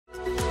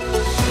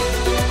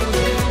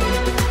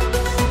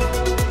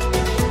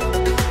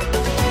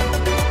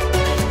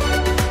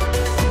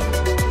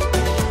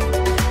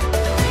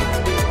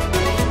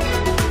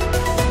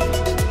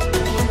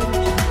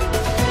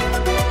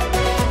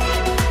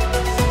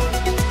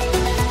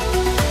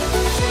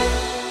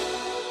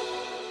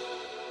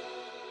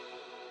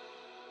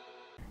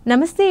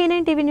నమస్తే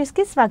A9 TV news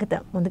కి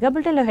స్వాగతం. ముందుగా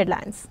బులెటిన్లో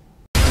హెడ్లైన్స్.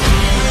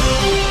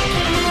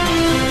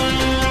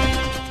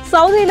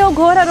 సౌదీలో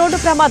ఘోర రోడ్డు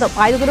ప్రమాదం,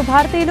 5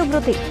 భారతీయులు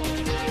మృతి.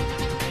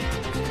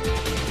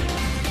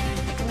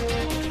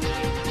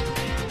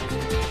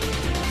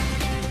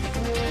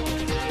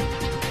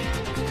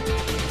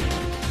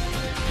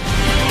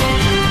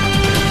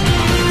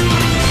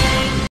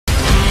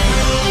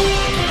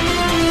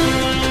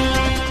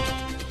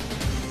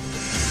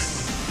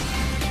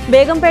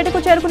 బేగంపేటకు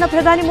చేరుకున్న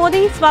ప్రధాని మోదీ,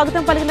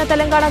 స్వాగతం పలికిన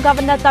తెలంగాణ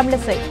గవర్నర్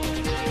తమిళిసై.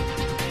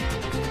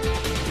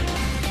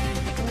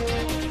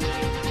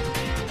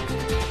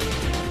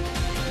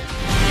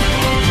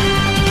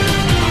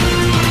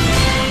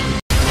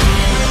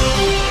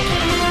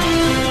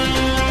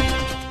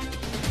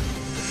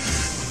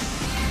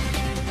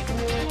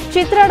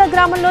 చిత్రాడ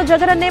గ్రామంలో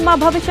జగనన్నే మా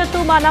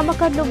భవిష్యత్తు, మా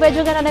నమ్మకం నువ్వే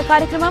జగన్ అనే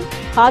కార్యక్రమం.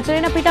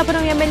 హాజరైన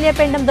పిఠాపురం ఎమ్మెల్యే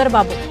పెండం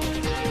దొరబాబు.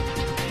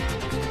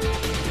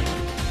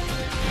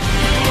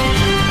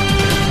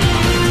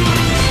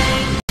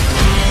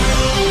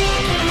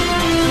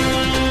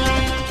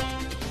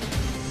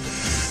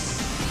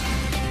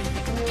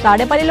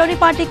 తాడేపల్లిలోని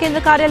పార్టీ కేంద్ర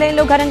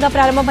కార్యాలయంలో ఘనంగా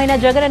ప్రారంభమైన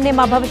జగనన్నే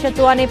మా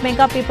భవిష్యత్తు అనే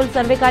మెగా పీపుల్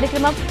సర్వే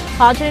కార్యక్రమం.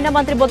 హాజరైన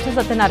మంత్రి బొత్స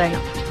సత్యనారాయణ.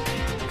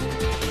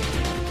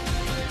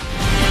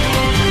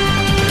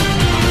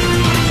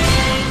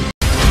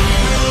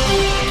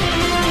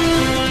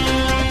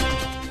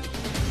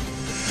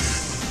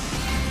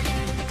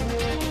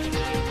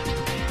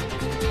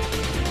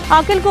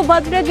 అఖిల్ కు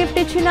బర్త్డే గిఫ్ట్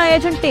ఇచ్చిన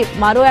ఏజెంట్ టీం,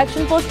 మరో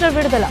యాక్షన్ పోస్టర్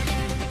విడుదల.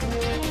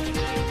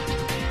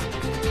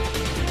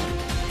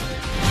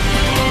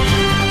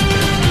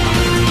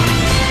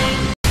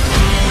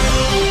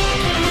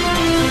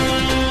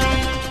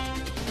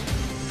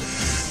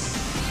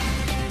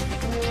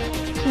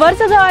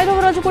 వరుసగా 5వ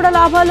రోజు కూడా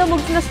లాభాల్లో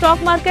ముగిసిన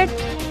స్టాక్ మార్కెట్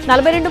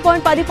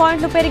 42.10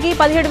 పాయింట్లు పెరిగి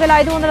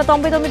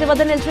 17,599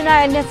 వద్ద నిలిచిన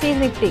ఎన్ఎస్ఈ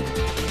నిఫ్టీ.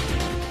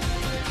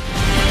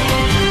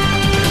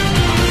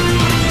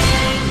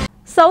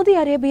 సౌదీ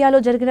అరేబియాలో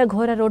జరిగిన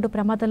ఘోర రోడ్డు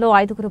ప్రమాదంలో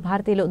 5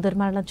 భారతీయులు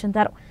దుర్మరణం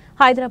చెందారు.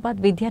 హైదరాబాద్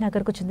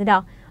విద్యానగర్ కు చెందిన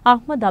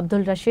అహ్మద్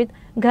అబ్దుల్ రషీద్,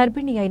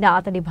 గర్భిణి అయిన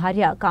అతడి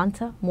భార్య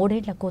కాన్సా, 3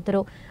 ఏళ్ల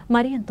కూతురు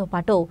మరియంతో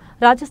పాటు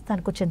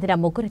రాజస్థాన్ కు చెందిన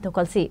 3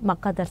 కలిసి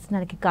మక్కా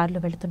దర్శనానికి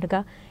కారులో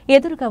వెళుతుండగా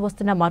ఎదురుగా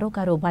వస్తున్న మరో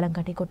కారు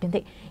బలంగా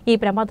ఢీకొట్టింది. ఈ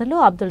ప్రమాదంలో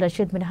అబ్దుల్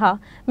రషీద్ మినహా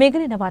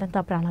మిగిలిన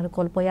వారంతా ప్రాణాలు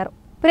కోల్పోయారు.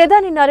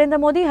 ప్రధాని నరేంద్ర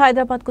మోదీ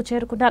హైదరాబాద్ కు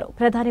చేరుకున్నారు.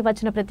 ప్రధాని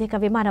వచ్చిన ప్రత్యేక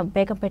విమానం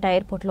బేగంపేట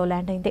ఎయిర్పోర్ట్ లో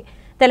ల్యాండ్ అయింది.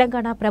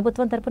 తెలంగాణ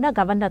ప్రభుత్వం తరపున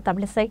గవర్నర్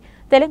తమిళిసై,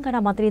 తెలంగాణ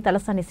మంత్రి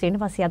తలసాని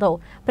శ్రీనివాస్ యాదవ్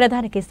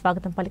ప్రధానికి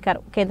స్వాగతం పలికారు.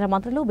 కేంద్ర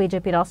మంత్రులు,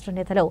 బీజేపీ రాష్ట్ర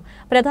నేతలు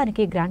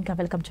ప్రధానికి గ్రాండ్ గా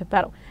వెల్కమ్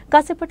చెప్పారు.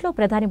 కాసేపట్లో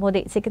ప్రధాని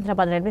మోదీ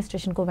సికింద్రాబాద్ రైల్వే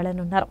స్టేషన్ కు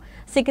వెళ్లనున్నారు.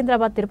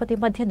 సికింద్రాబాద్ తిరుపతి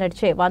మధ్య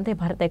నడిచే వందే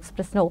భారత్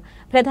ఎక్స్ప్రెస్ ను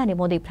ప్రధాని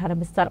మోదీ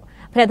ప్రారంభిస్తారు.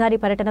 ప్రధాని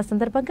పర్యటన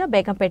సందర్భంగా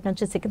బేగంపేట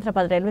నుంచి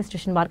సికింద్రాబాద్ రైల్వే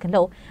స్టేషన్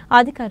మార్గంలో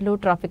అధికారులు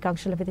ట్రాఫిక్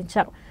ఆంక్షలు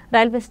విధించారు.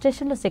 రైల్వే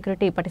స్టేషన్లో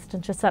సెక్యూరిటీ పటిష్టం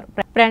చేశారు.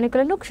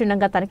 ప్రయాణికులను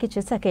క్షుణ్ణంగా తనిఖీ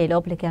చేశాకే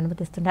లోపలికి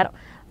అనుమతిస్తున్నారు.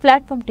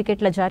 ప్లాట్ఫామ్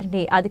టికెట్ల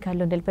జారీని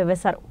అధికారులు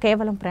నిలిపివేశారు.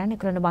 కేవలం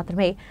ప్రయాణికులను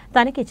మాత్రమే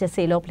తనిఖీ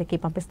చేసి లోపలికి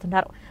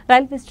పంపిస్తున్నారు.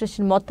 రైల్వే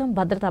స్టేషన్ మొత్తం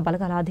భద్రతా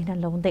బలగాల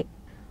అధీనంలో ఉంది.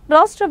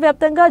 రాష్ట్ర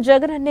వ్యాప్తంగా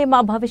జగనన్నే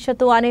మా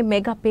భవిష్యత్తు అనే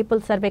మెగా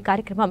పీపుల్ సర్వే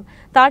కార్యక్రమం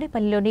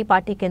తాడేపల్లిలోని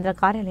పార్టీ కేంద్ర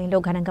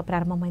కార్యాలయంలో ఘనంగా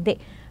ప్రారంభమైంది.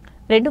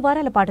 2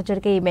 వారాల పాటు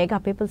జరిగే ఈ మెగా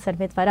పీపుల్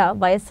సర్వే ద్వారా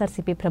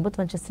వైఎస్ఆర్సీపీ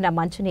ప్రభుత్వం చేసిన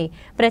మంచిని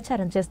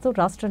ప్రచారం చేస్తూ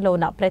రాష్ట్రంలో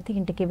ఉన్న ప్రతి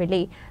ఇంటికి వెళ్లి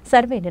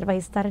సర్వే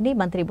నిర్వహిస్తారని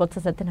మంత్రి బొత్స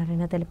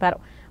సత్యనారాయణ తెలిపారు.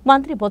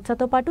 మంత్రి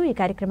బొత్సతో పాటు ఈ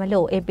కార్యక్రమంలో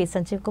ఎంపీ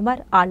సంజీవ్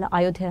కుమార్, ఆళ్ల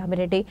అయోధ్య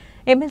రామిరెడ్డి,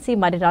 ఎమ్మెల్సీ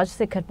మరి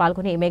రాజశేఖర్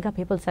పాల్గొని మెగా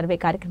పీపుల్ సర్వే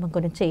కార్యక్రమం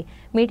గురించి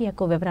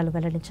మీడియాకు వివరాలు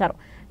వెల్లడించారు.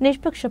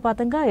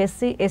 నిష్పక్షపాతంగా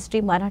ఎస్సీ,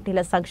 ఎస్టీ,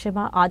 మైనార్టీల సంక్షేమ,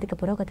 ఆర్థిక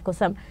పురోగతి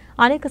కోసం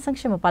అనేక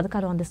సంక్షేమ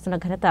పథకాలు అందిస్తున్న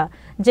ఘనత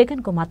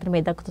జగన్ కు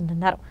మాత్రమే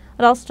దక్కుతుందన్నారు.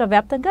 రాష్ట్ర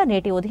వ్యాప్తంగా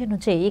నేటి ఉదయం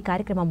నుంచే ఈ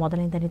కార్యక్రమం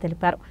మొదలైందని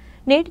తెలిపారు.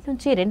 నేటి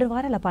నుంచి 2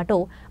 వారాల పాటు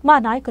మా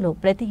నాయకులు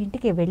ప్రతి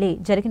ఇంటికి వెళ్లి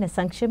జరిగిన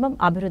సంక్షేమం,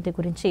 అభివృద్ధి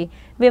గురించి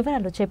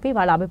వివరాలు చెప్పి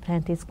వాళ్ళ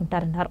అభిప్రాయం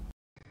తీసుకుంటారన్నారు.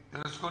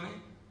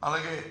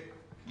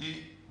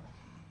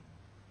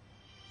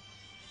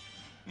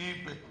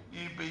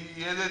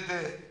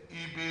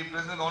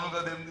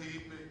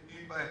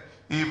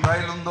 ఈ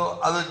ఫైల్ ఉందో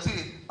అది వచ్చి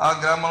ఆ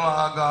గ్రామంలో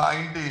ఆ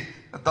ఇంటి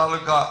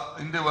తాలూకా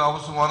ఇంటి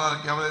అవసరం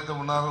ఓనర్కి ఎవరైతే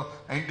ఉన్నారో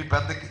ఆ ఇంటి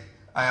పెద్దకి,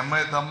 ఆ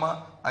అమ్మాయి తమ్మ,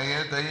 అయ్య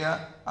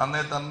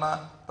అన్నయ్య తన్న,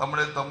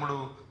 తమ్ముడే తమ్ముడు,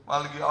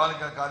 వాళ్ళకి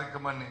ఆ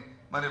కార్యక్రమాన్ని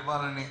మరి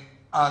ఇవ్వాలని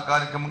ఆ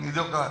కార్యక్రమం ఇది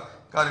ఒక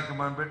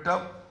కార్యక్రమం పెట్టాం.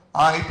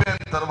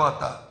 అయిపోయిన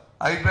తర్వాత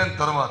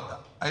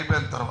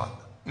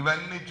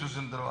ఇవన్నీ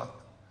చూసిన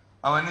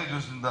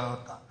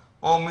తర్వాత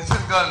ఓ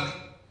మిస్డ్ కాల్ని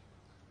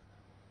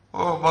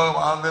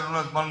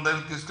మన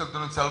దగ్గర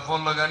తీసుకెళ్తున్న సెల్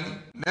ఫోన్లో కానీ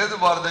లేదు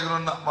వాళ్ళ దగ్గర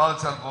ఉన్న వాళ్ళ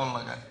సెల్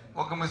ఫోన్లో కానీ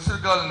ఒక మిస్డ్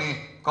కాల్ని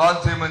కాల్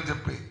చేయమని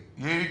చెప్పి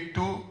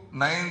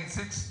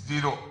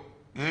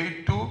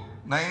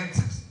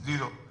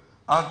 8296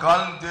 ఆ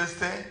కాల్ని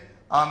చేస్తే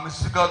ఆ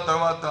మిస్డ్ కాల్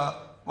తర్వాత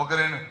ఒక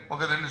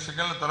రెండు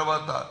సెకండ్ల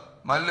తర్వాత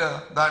మళ్ళీ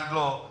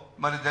దాంట్లో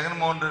మరి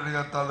జగన్మోహన్ రెడ్డి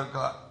గారి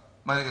తాలూకా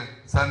మరి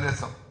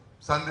సందేశం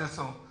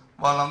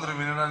వాళ్ళందరూ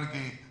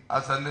వినడానికి ఆ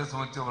సందేశం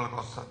వచ్చే వాళ్ళకి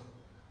వస్తుంది.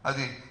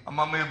 అది అమ్మ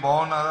మీరు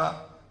బాగున్నారా,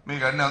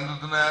 మీకు అన్ని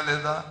అందుతున్నాయా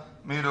లేదా,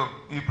 మీరు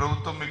ఈ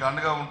ప్రభుత్వం మీకు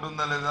అండగా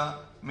ఉంటుందా లేదా,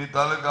 మీ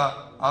తాలూకా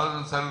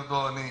ఆలోచన సరితో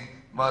అని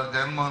వారి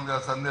జగన్మోహన్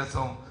గారి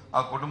సందేశం, ఆ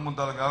కుటుంబం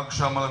తాలూకా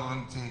అవక్షేమాల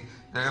గురించి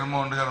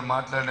జగన్మోహన్ గారు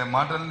మాట్లాడే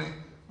మాటల్ని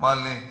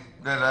వాళ్ళని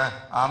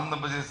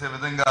ఆనందింపజేసే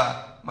విధంగా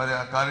మరి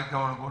ఆ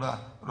కార్యక్రమాన్ని కూడా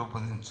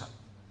రూపొందించాం.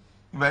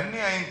 ఇవన్నీ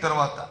అయిన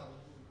తర్వాత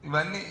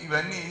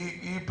ఇవన్నీ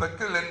ఈ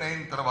ప్రక్రియలన్నీ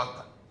అయిన తర్వాత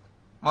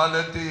వాళ్ళ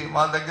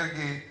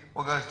దగ్గరికి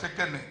ఒక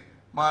స్టిక్కర్ని,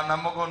 మా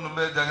నమ్మకం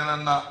నువ్వే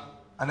జగనన్న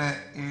అనే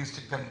ఈ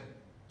స్టిక్కర్ని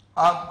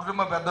ఆ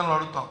కుటుంబ పెద్దలను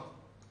అడుగుతాం.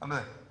 అంటే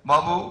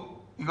బాబు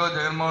ఇగో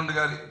జగన్మోహన్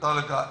గారి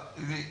తాలూకా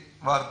ఇది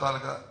వారి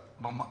తాలూకా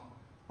బొమ్మ,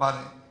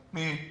 వారి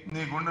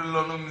మీ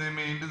గుండెల్లోనూ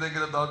మీ ఇంటి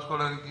దగ్గర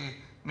దాచుకోవడానికి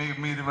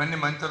మీరు ఇవన్నీ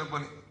మంచి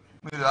అనుకొని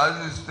మీరు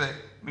ఆలోచిస్తే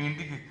మీ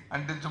ఇంటికి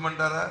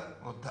అంటించమంటారా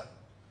వద్దా?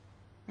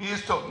 మీ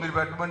ఇష్టం, మీరు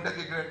పెట్టమంటే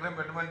ఇక్కడ ఎక్కడైనా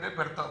పెట్టమంటే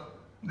పెడతాం,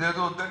 లేదు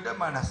వద్దంటే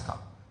మానేస్తాం,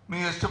 మీ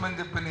ఇష్టం అని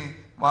చెప్పి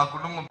మా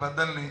కుటుంబం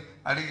పెద్దల్ని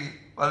అడిగి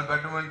వాళ్ళు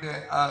పెట్టమంటే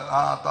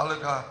ఆ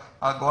తాలూకా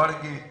ఆ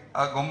గోడకి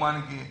ఆ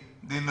గుమ్మానికి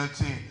దీన్ని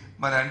వచ్చి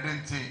మరి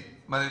అంటించి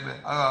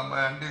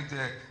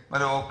అంటించే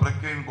ఓ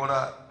ప్రక్రియను కూడా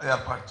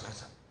ఏర్పాటు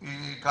చేశాం.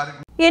 ఈ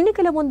కార్యక్రమం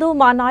ఎన్నికల ముందు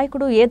మా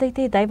నాయకుడు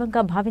ఏదైతే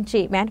దైవంగా భావించి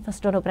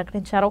మేనిఫెస్టోను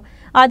ప్రకటించారో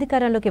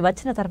అధికారంలోకి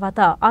వచ్చిన తర్వాత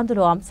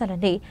అందులో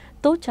అంశాలన్నీ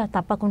తూచా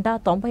తప్పకుండా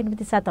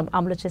 98%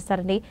 అమలు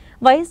చేశారని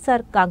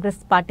వైఎస్సార్ కాంగ్రెస్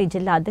పార్టీ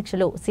జిల్లా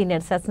అధ్యక్షులు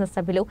సీనియర్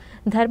శాసనసభ్యులు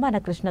ధర్మాన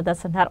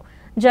కృష్ణదాస్ అన్నారు.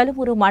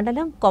 జలుమూరు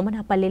మండలం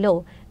కొమనపల్లిలో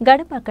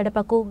గడప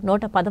గడపకు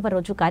 110వ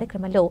రోజు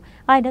కార్యక్రమంలో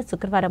ఆయన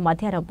శుక్రవారం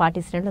మధ్యాహ్నం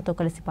పార్టీ శ్రేణులతో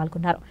కలిసి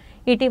పాల్గొన్నారు.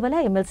 ఇటీవల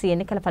ఎమ్మెల్సీ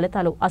ఎన్నికల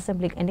ఫలితాలు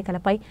అసెంబ్లీ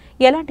ఎన్నికలపై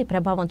ఎలాంటి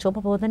ప్రభావం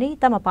చూపబోదని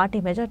తమ పార్టీ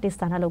మెజార్టీ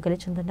స్థానాల్లో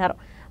గెలిచిందన్నారు.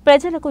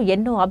 ప్రజలకు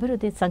ఎన్నో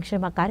అభివృద్ధి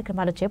సంక్షేమ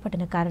కార్యక్రమాలు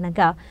చేపట్టిన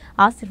కారణంగా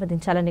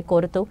ఆశీర్వదించాలని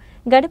కోరుతూ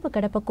గడప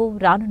గడపకు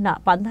రానున్న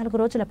 14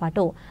 రోజుల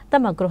పాటు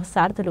తమ గృహ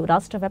సారథులు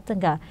రాష్ట్ర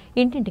వ్యాప్తంగా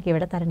ఇంటింటికి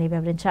వెడతారని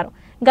వివరించారు.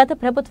 గత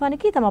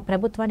ప్రభుత్వానికి తమ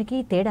ప్రభుత్వానికి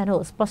తేడాను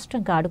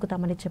స్పష్టంగా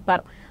అడుగుతామని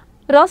చెప్పారు.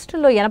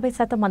 రాష్ట్రంలో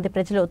 80% మంది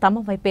ప్రజలు తమ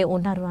వైపే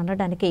ఉన్నారు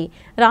అనడానికి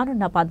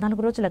రానున్న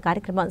 14 రోజుల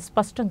కార్యక్రమం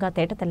స్పష్టంగా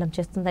తేటతెల్లం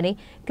చేస్తుందని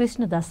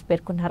కృష్ణదాస్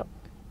పేర్కొన్నారు.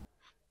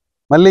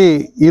 మళ్ళీ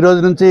ఈ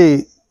రోజు నుంచి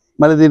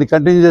మళ్ళీ దీన్ని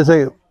కంటిన్యూ చేసే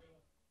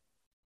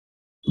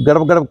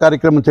గడప గడప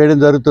కార్యక్రమం చేయడం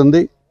జరుగుతుంది.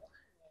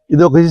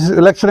 ఇది ఒక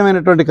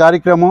విలక్షణమైనటువంటి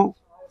కార్యక్రమం.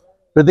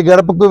 ప్రతి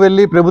గడపకు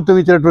వెళ్ళి ప్రభుత్వం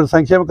ఇచ్చినటువంటి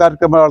సంక్షేమ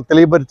కార్యక్రమాలు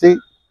తెలియపరిచి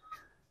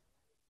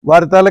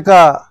వారి తాలూకా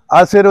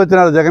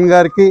ఆశీర్వచనాలు జగన్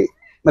గారికి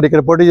మరి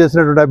ఇక్కడ పోటీ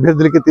చేసినటువంటి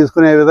అభ్యర్థులకి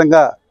తీసుకునే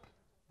విధంగా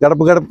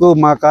గడప గడపకు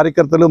మా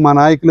కార్యకర్తలు మా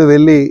నాయకులు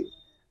వెళ్ళి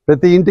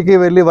ప్రతి ఇంటికి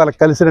వెళ్ళి వాళ్ళకి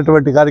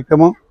కలిసినటువంటి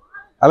కార్యక్రమం.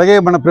 అలాగే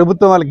మన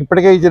ప్రభుత్వం వాళ్ళకి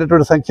ఇప్పటికే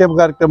ఇచ్చినటువంటి సంక్షేమ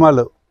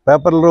కార్యక్రమాలు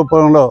పేపర్ల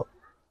రూపంలో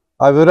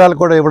ఆ వివరాలు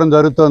కూడా ఇవ్వడం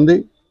జరుగుతోంది.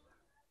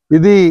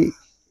 ఇది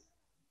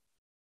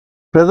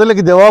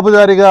ప్రజలకు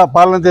జవాబుదారీగా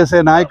పాలన చేసే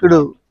నాయకుడు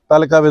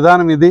తాలూకా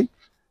విధానం. ఇది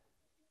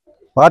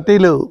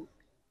పార్టీలు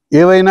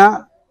ఏవైనా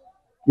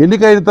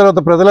ఎన్నికైన తర్వాత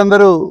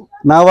ప్రజలందరూ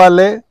నా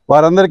వాళ్ళే,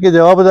 వారందరికీ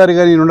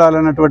జవాబుదారీగా నేను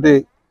ఉండాలన్నటువంటి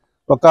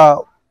ఒక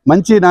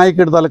మంచి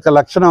నాయకుడి తాలూకా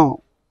లక్షణం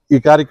ఈ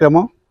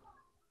కార్యక్రమం.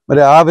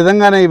 మరి ఆ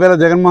విధంగానే ఈవేళ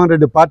జగన్మోహన్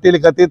రెడ్డి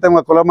పార్టీలకు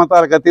అతీతంగా కుల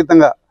మతాలకు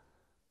అతీతంగా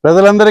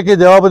ప్రజలందరికీ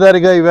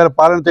జవాబుదారీగా ఈవేళ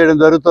పాలన చేయడం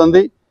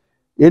జరుగుతోంది.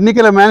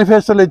 ఎన్నికల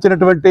మేనిఫెస్టోలో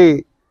ఇచ్చినటువంటి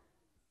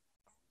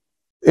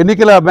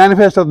ఎన్నికల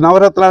మేనిఫెస్టో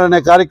నవరత్నాలు అనే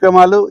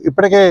కార్యక్రమాలు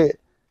ఇప్పటికే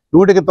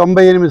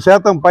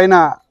 198% పైన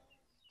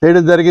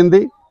చేయడం జరిగింది.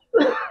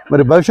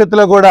 మరి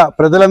భవిష్యత్తులో కూడా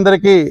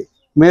ప్రజలందరికీ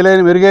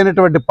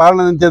మెరుగైనటువంటి పాలన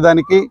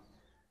అందించేదానికి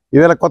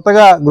ఈవేళ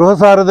కొత్తగా గృహ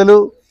సారథులు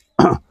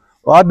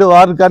వార్డు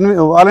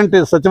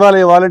వాలంటీర్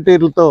సచివాలయ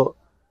వాలంటీర్లతో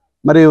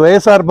మరి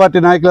వైఎస్ఆర్ పార్టీ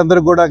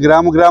నాయకులందరూ కూడా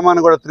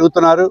గ్రామాన్ని కూడా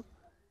తిరుగుతున్నారు.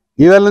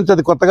 ఈవేళ నుంచి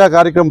అది కొత్తగా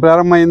కార్యక్రమం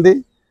ప్రారంభమైంది.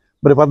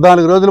 మరి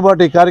 14 రోజుల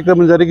పాటు ఈ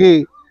కార్యక్రమం జరిగి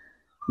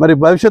మరి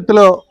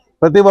భవిష్యత్తులో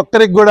ప్రతి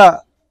ఒక్కరికి కూడా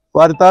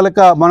వారి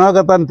తాలూకా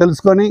మనోగతాన్ని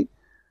తెలుసుకొని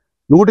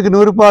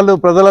 100%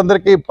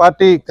 ప్రజలందరికీ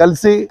పార్టీ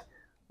కలిసి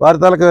వారి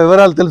తాలూకా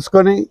వివరాలు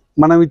తెలుసుకొని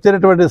మనం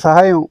ఇచ్చినటువంటి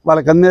సహాయం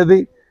వాళ్ళకి అందేది.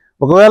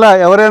 ఒకవేళ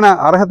ఎవరైనా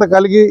అర్హత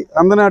కలిగి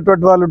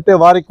అందనటువంటి వాళ్ళు ఉంటే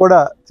వారికి కూడా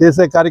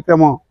చేసే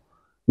కార్యక్రమం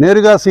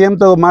నేరుగా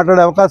సీఎంతో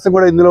మాట్లాడే అవకాశం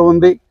కూడా ఇందులో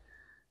ఉంది.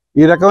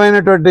 ఈ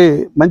రకమైనటువంటి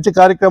మంచి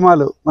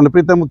కార్యక్రమాలు మన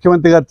ప్రీతం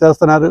ముఖ్యమంత్రి గారు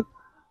చేస్తున్నారు.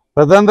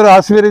 ప్రజలందరూ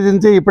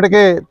ఆశీర్వదించి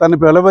ఇప్పటికే తనను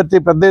వెలబర్చి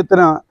పెద్ద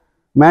ఎత్తున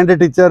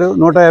మ్యాండేట్ ఇచ్చారు.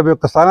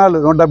 151 స్థానాలు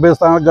 170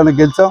 స్థానాలకు కనుక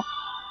గెలిచాం.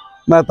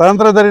 మరి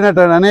తదనంతరం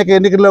జరిగినటువంటి అనేక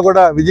ఎన్నికల్లో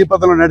కూడా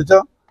విజయపథంలో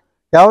నడిచాం.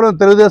 కేవలం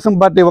తెలుగుదేశం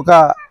పార్టీ ఒక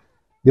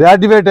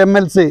గ్రాడ్యుయేట్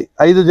ఎమ్మెల్సీ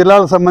 5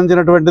 జిల్లాలకు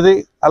సంబంధించినటువంటిది.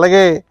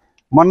 అలాగే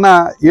మొన్న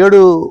 7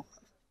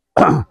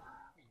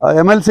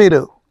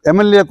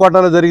 ఎమ్మెల్యే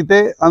కోటాలో జరిగితే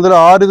అందులో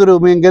 6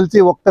 మేము గెలిచి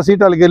 1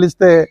 సీటు వాళ్ళు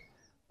గెలిస్తే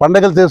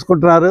పండగలు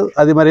చేసుకుంటున్నారు.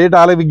 అది మరి ఏంటి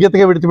అలా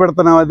విజ్ఞతగా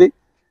విడిచిపెడుతున్నాం. అది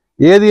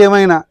ఏది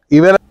ఏమైనా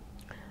ఈవేళ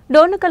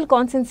డోర్నకల్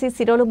కాన్స్టిట్యున్సీ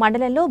సిరోలు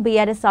మండలంలో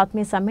బీఆర్ఎస్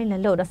ఆత్మీయ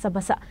సమ్మేళనంలో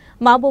రసబస.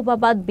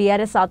 మహబూబాబాద్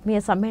బీఆర్ఎస్ ఆత్మీయ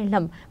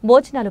సమ్మేళనం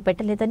భోజనాలు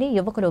పెట్టలేదని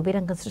యువకులు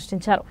వీరంగం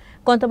సృష్టించారు.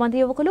 కొంతమంది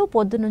యువకులు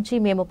పొద్దునుంచి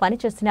మేము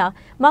పనిచేసినా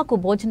మాకు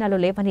భోజనాలు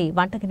లేవని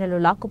వంటగిన్నెలు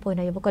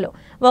లాక్కుపోయిన యువకులు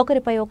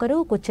ఒకరిపై ఒకరు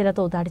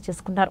కుర్చీలతో దాడి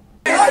చేసుకున్నారు.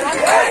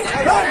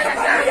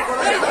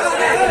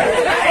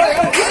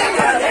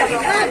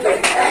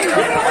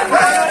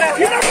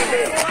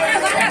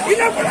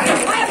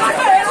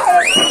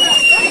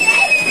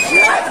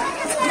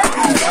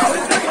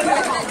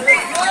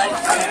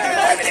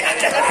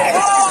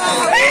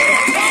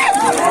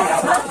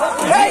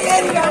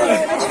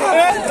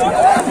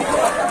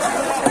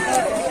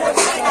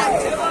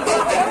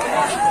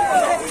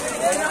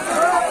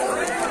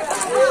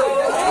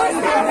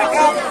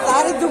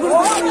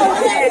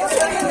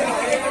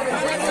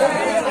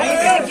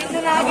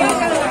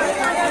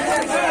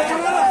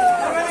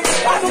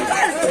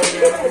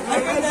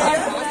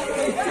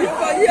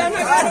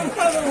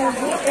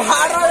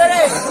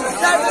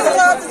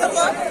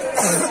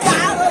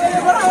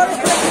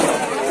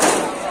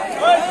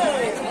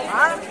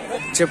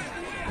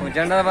 చెప్పు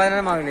జెండా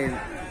బాధనే మాకు లేదు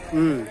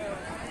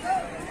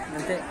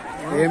అంతే.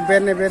 ఏం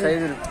పేరు నీ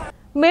పేరు?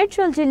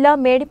 మేడ్చల్ జిల్లా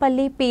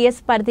మేడిపల్లి పిఎస్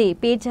పరిధి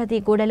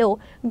పీర్జాదిగూడలో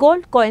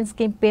గోల్డ్ కాయిన్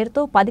స్కీమ్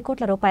పేరుతో 10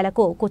 కోట్ల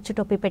రూపాయలకు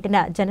కుచ్చుటొప్పి పెట్టిన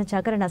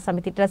జనజాగరణ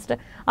సమితి ట్రస్ట్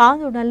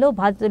ఆందోళనలో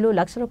బాధితులు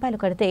 ₹1,00,000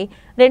 కడితే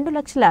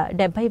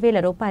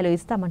 ₹2,70,000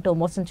 ఇస్తామంటూ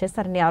మోసం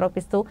చేశారని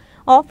ఆరోపిస్తూ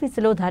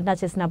ఆఫీసులో ధర్నా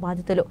చేసిన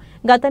బాధితులు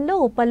గతంలో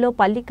ఉప్పల్లో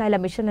పల్లికాయల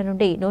మిషన్ల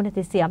నుండి నూనె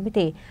తీసి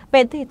అమ్మితే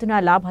పెద్ద ఎత్తున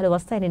లాభాలు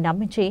వస్తాయని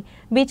నమ్మించి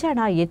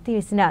విచారణ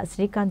ఎత్తివేసిన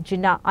శ్రీకాంత్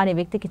జిన్నా అనే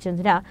వ్యక్తికి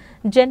చెందిన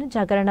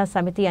జనజాగరణ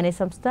సమితి అనే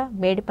సంస్థ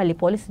మేడిపల్లి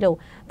పోలీసులు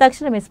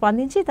తక్షణమే స్పందించి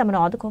తమను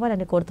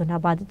ఆదుకోవాలని కోరుతున్న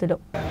బాధితులు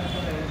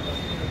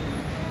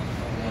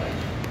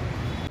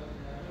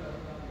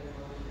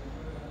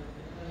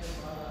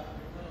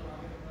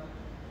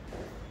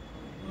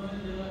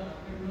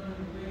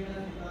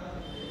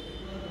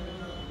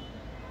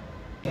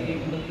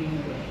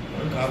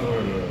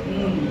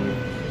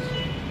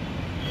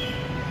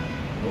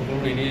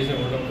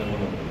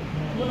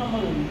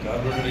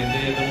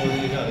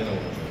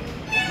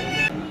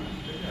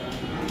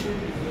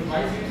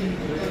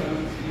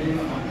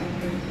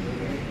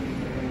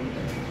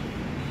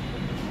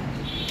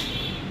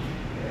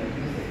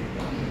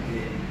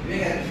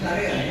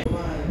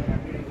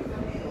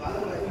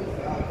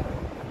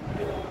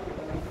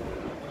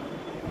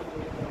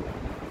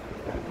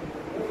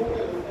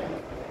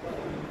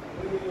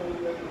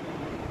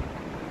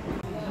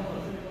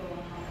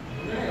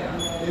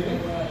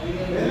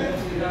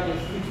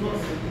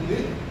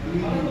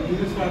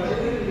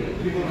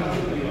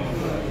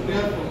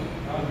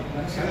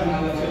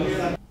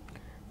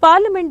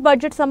పార్లమెంట్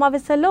బడ్జెట్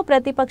సమావేశాల్లో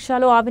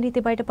ప్రతిపక్షాలు అవినీతి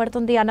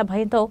బయటపడుతుంది అన్న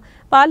భయంతో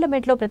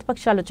పార్లమెంట్లో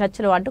ప్రతిపక్షాలు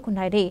చర్చలు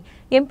అడ్డుకున్నాయని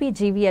ఎంపీ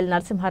జీవీఎల్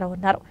నరసింహారావు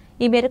అన్నారు.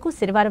 ఈ మేరకు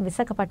శనివారం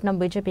విశాఖపట్నం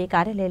బీజేపీ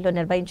కార్యాలయంలో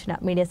నిర్వహించిన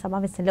మీడియా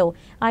సమావేశంలో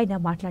ఆయన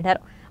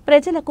మాట్లాడారు.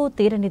 ప్రజలకు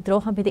తీరని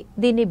ద్రోహం ఇది.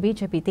 దీన్ని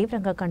బీజేపీ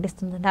తీవ్రంగా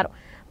ఖండిస్తుందన్నారు.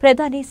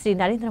 ప్రధాని శ్రీ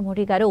నరేంద్ర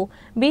మోడీ గారు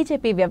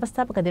బీజేపీ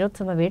వ్యవస్థాపక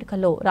దినోత్సవ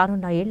వేడుకల్లో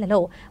రానున్న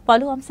ఏళ్లలో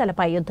పలు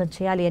అంశాలపై యుద్ధం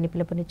చేయాలి అని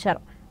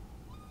పిలుపునిచ్చారు.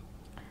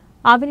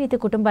 అవినీతి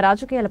కుటుంబ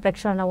రాజకీయాల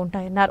ప్రక్షాళన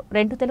ఉంటాయన్నారు.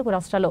 2 తెలుగు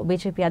రాష్ట్రాల్లో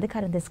బీజేపీ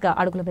అధికారం దిశగా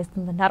అడుగులు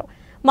వేస్తుందన్నారు.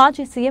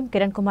 మాజీ సీఎం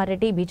కిరణ్ కుమార్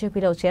రెడ్డి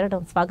బీజేపీలో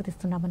చేరడం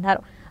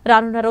స్వాగతిస్తున్నామన్నారు.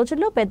 రానున్న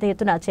రోజుల్లో పెద్ద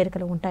ఎత్తున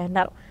చేరికలు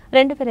ఉంటాయన్నారు.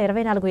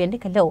 2024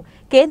 ఎన్నికల్లో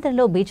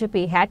కేంద్రంలో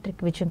బీజేపీ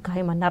హ్యాట్రిక్ విజయం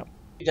ఖాయమన్నారు.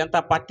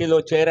 జనతా పార్టీలో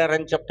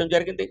చేరారని చెప్పడం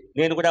జరిగింది.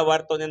 నేను కూడా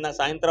వారితో నిన్న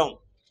సాయంత్రం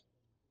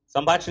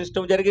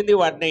సంభాషించడం జరిగింది.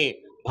 వారిని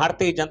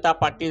భారతీయ జనతా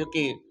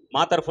పార్టీకి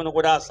మా తరఫున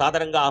కూడా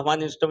సాదరంగా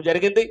ఆహ్వానించడం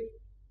జరిగింది.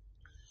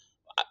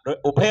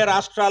 ఉభయ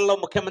రాష్ట్రాల్లో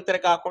ముఖ్యమంత్రి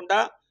కాకుండా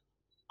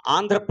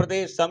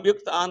ఆంధ్రప్రదేశ్,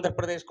 సంయుక్త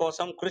ఆంధ్రప్రదేశ్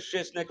కోసం కృషి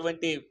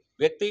చేసినటువంటి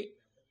వ్యక్తి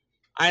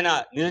ఆయన.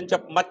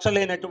 నిజం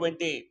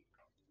మచ్చలేనటువంటి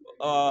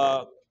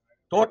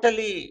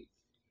టోటలీ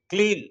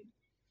క్లీన్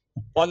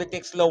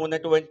పాలిటిక్స్ లో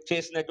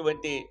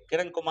చేసినటువంటి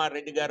కిరణ్ కుమార్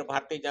రెడ్డి గారు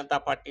భారతీయ జనతా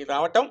పార్టీ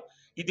రావటం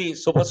ఇది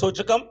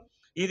శుభసూచకం.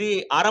 ఇది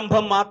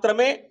ఆరంభం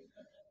మాత్రమే.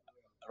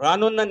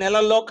 రానున్న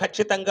నెలల్లో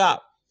ఖచ్చితంగా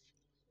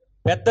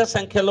పెద్ద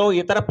సంఖ్యలో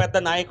ఇతర పెద్ద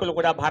నాయకులు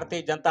కూడా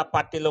భారతీయ జనతా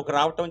పార్టీలోకి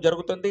రావటం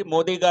జరుగుతుంది.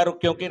 మోదీ గారు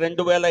క్యూంకి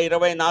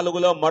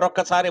 2024లో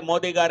మరొకసారి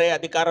మోదీ గారే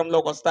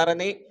అధికారంలోకి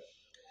వస్తారని,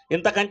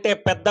 ఇంతకంటే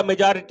పెద్ద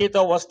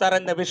మెజారిటీతో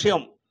వస్తారన్న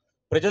విషయం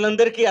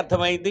ప్రజలందరికీ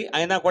అర్థమైంది.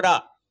 అయినా కూడా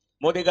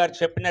మోదీ గారు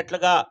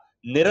చెప్పినట్లుగా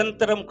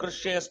నిరంతరం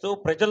కృషి చేస్తూ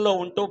ప్రజల్లో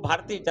ఉంటూ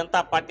భారతీయ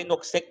జనతా పార్టీని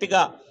ఒక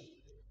శక్తిగా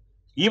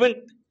ఈవెన్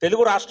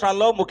తెలుగు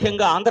రాష్ట్రాల్లో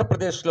ముఖ్యంగా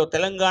ఆంధ్రప్రదేశ్లో,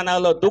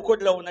 తెలంగాణలో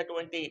దూకుడులో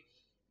ఉన్నటువంటి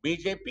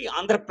బీజేపీ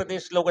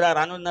ఆంధ్రప్రదేశ్లో కూడా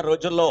రానున్న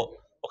రోజుల్లో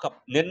ఒక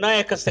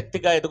నిర్ణాయక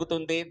శక్తిగా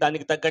ఎదుగుతుంది.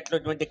 దానికి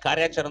తగ్గట్లటువంటి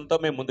కార్యాచరణతో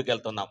మేము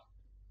ముందుకెళ్తున్నాం.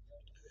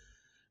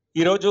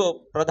 ఈరోజు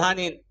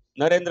ప్రధాని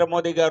నరేంద్ర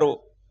మోదీ గారు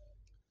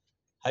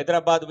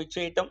హైదరాబాద్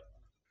విచ్చేయటం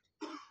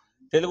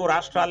తెలుగు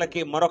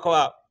రాష్ట్రాలకి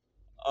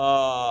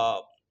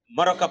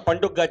మరొక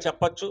పండుగగా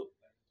చెప్పొచ్చు.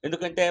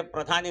 ఎందుకంటే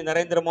ప్రధాని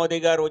నరేంద్ర మోదీ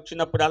గారు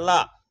వచ్చినప్పుడల్లా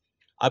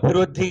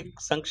అభివృద్ధి,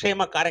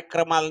 సంక్షేమ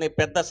కార్యక్రమాలని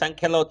పెద్ద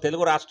సంఖ్యలో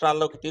తెలుగు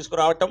రాష్ట్రాల్లోకి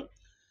తీసుకురావటం,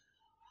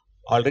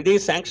 ఆల్రెడీ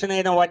శాంక్షన్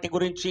అయిన వాటి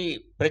గురించి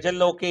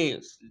ప్రజల్లోకి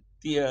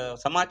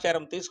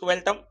సమాచారం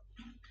తీసుకువెళ్ళటం,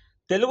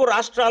 తెలుగు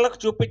రాష్ట్రాలకు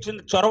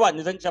చూపించిన చొరవ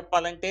నిజం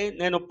చెప్పాలంటే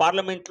నేను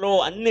పార్లమెంట్లో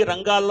అన్ని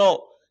రంగాల్లో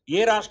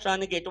ఏ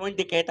రాష్ట్రానికి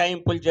ఎటువంటి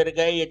కేటాయింపులు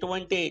జరిగాయి,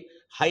 ఎటువంటి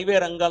హైవే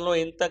రంగంలో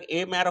ఏ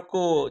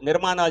మేరకు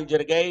నిర్మాణాలు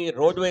జరిగాయి,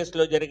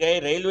 రోడ్వేస్లో జరిగాయి,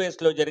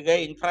 రైల్వేస్లో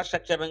జరిగాయి,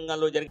 ఇన్ఫ్రాస్ట్రక్చర్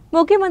రంగంలో జరిగాయి.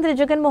 ముఖ్యమంత్రి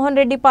జగన్మోహన్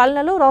రెడ్డి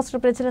పాలనలో రాష్ట్ర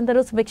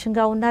ప్రజలందరూ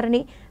సుభిక్షంగా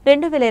ఉన్నారని,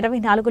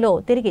 2024లో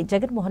తిరిగి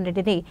జగన్మోహన్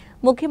రెడ్డిని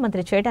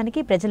ముఖ్యమంత్రి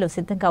చేయడానికి ప్రజలు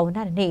సిద్ధంగా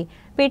ఉన్నారని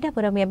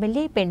పీఠాపురం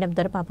ఎమ్మెల్యే పెండెం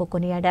దొరబాబు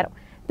కొనియాడారు.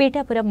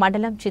 పీఠాపురం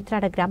మండలం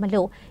చిత్రాడ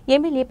గ్రామంలో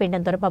ఎమ్మెల్యే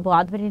పెండెం దొరబాబు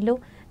ఆధ్వర్యంలో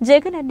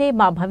జగన్ అన్నే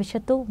మా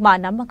భవిష్యత్తు, మా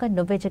నమ్మకం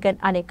నువ్వే జగన్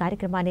అనే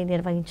కార్యక్రమాన్ని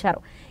నిర్వహించారు.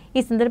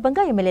 ఈ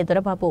సందర్భంగా ఎమ్మెల్యే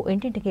దొరబాబు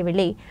ఇంటింటికి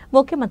వెళ్లి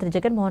ముఖ్యమంత్రి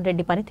జగన్మోహన్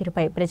రెడ్డి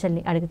పనితీరుపై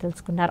ప్రజల్ని అడిగి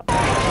తెలుసుకున్నారు.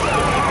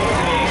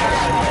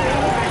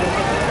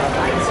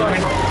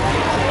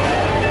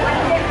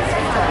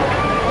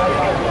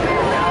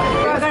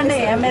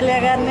 ఎమ్మెల్యే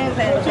జగన్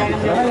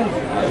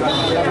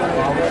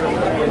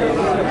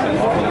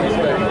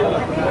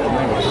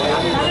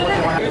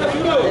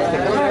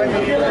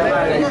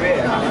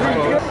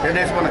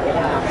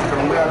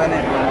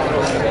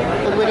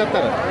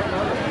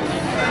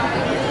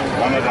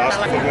మన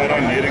రాష్ట్ర ద్వారా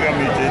నేరుగా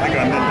మీ చేతికి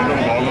అందించడం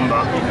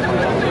బాగుందా?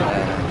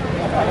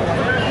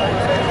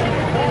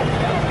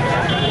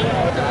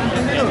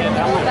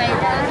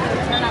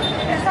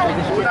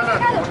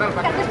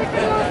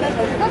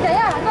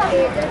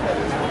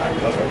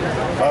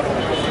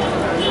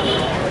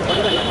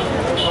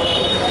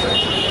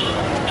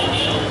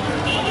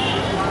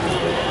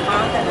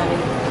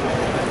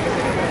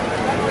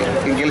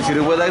 ఇంకెళ్ళి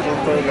చిరిగిపోదా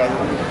చూస్తుంది కాదు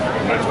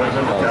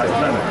 100%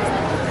 చేస్తున్నాను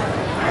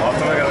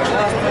అవసరమే కదా.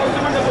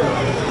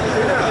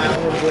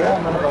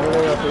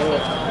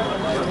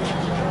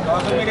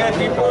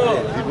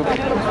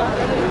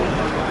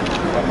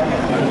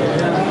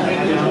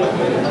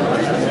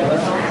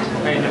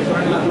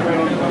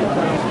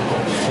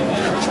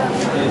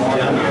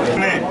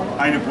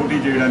 ఆయన పోటీ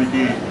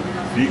చేయడానికి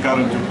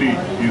శ్రీకారం చుట్టి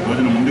ఈ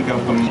రోజున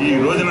ముందుకెళ్తున్నాం. ఈ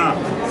రోజున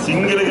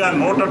సింగిల్ గా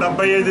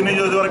 175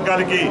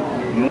 నియోజకవర్గాలకి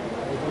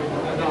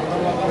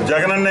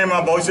జగనన్నే మా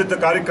భవిష్యత్తు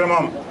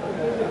కార్యక్రమం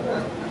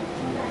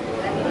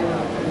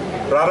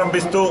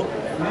ప్రారంభిస్తూ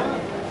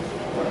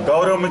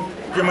గౌరవ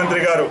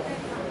ముఖ్యమంత్రి గారు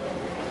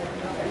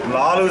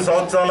 4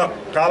 సంవత్సరాల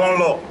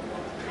కాలంలో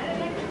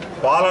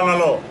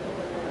పాలనలో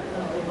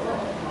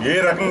ఏ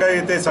రకంగా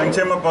అయితే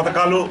సంక్షేమ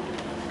పథకాలు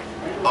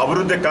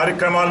అభివృద్ధి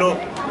కార్యక్రమాలు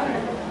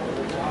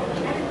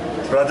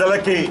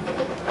ప్రజలకి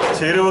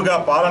చేరువుగా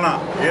పాలన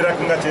ఏ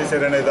రకంగా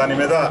చేశారనే దాని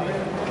మీద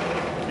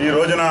ఈ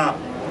రోజున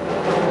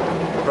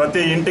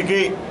ప్రతి ఇంటికి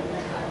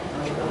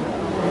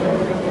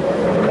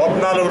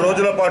 14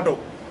 రోజుల పాటు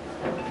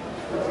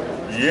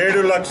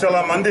 7 లక్షల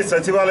మంది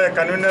సచివాలయ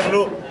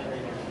కన్వీనర్లు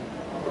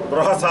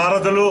గృహ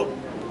సారథులు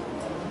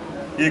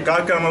ఈ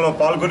కార్యక్రమంలో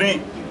పాల్గొని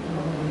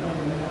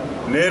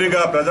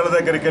నేరుగా ప్రజల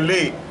దగ్గరికి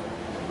వెళ్ళి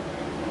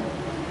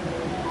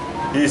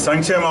ఈ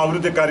సంక్షేమ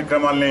అభివృద్ధి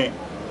కార్యక్రమాల్ని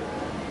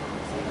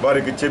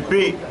వారికి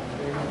చెప్పి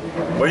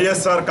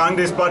వైఎస్ఆర్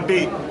కాంగ్రెస్ పార్టీ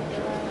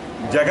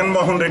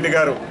జగన్మోహన్ రెడ్డి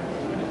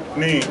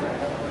గారుని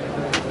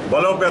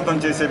బలోపేతం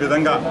చేసే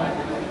విధంగా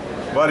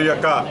వారి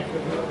యొక్క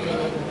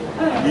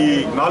ఈ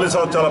 4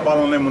 సంవత్సరాల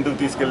పాలనని ముందుకు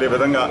తీసుకెళ్లే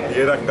విధంగా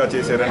ఏ రకంగా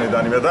చేశారనే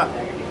దాని మీద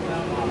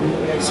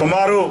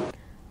సుమారు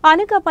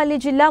అనకాపల్లి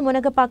జిల్లా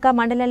మునగపాక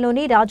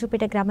మండలంలోని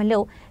రాజుపేట గ్రామంలో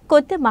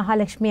కొత్త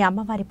మహాలక్ష్మి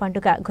అమ్మవారి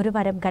పండుగ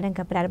గురువారం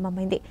ఘనంగా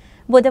ప్రారంభమైంది.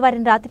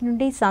 బుధవారం రాత్రి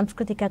నుండి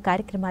సాంస్కృతిక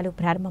కార్యక్రమాలు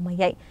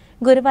ప్రారంభమయ్యాయి.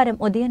 గురువారం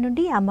ఉదయం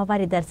నుండి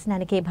అమ్మవారి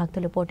దర్శనానికి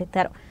భక్తులు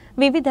పోటెత్తారు.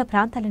 వివిధ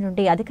ప్రాంతాల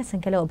నుండి అధిక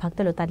సంఖ్యలో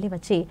భక్తులు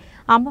తరలివచ్చి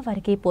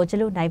అమ్మవారికి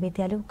పూజలు,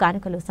 నైవేద్యాలు,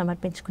 కానుకలు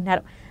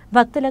సమర్పించుకున్నారు.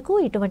 భక్తులకు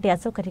ఇటువంటి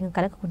అసౌకర్యం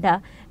కలగకుండా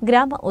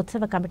గ్రామ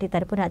ఉత్సవ కమిటీ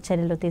తరపున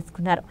చర్యలు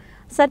తీసుకున్నారు.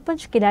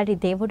 సర్పంచ్ కిలాడి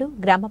దేవుడు,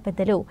 గ్రామ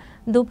పెద్దలు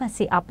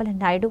దూబాసి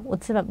అప్పలనాయుడు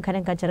ఉత్సవం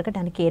ఘనంగా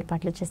జరగడానికి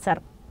ఏర్పాట్లు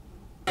చేశారు.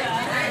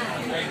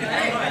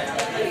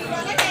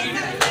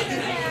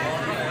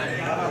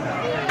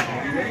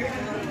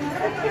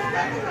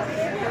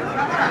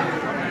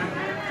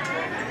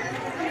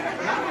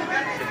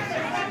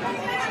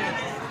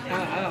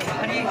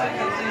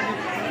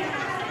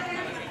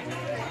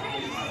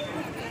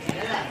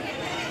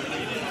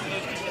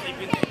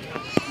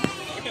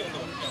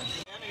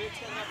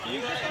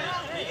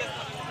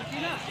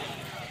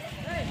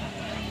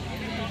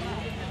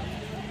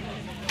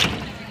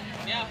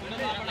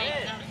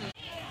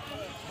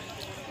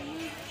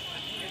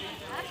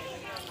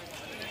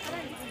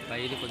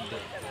 బయలు కొద్ది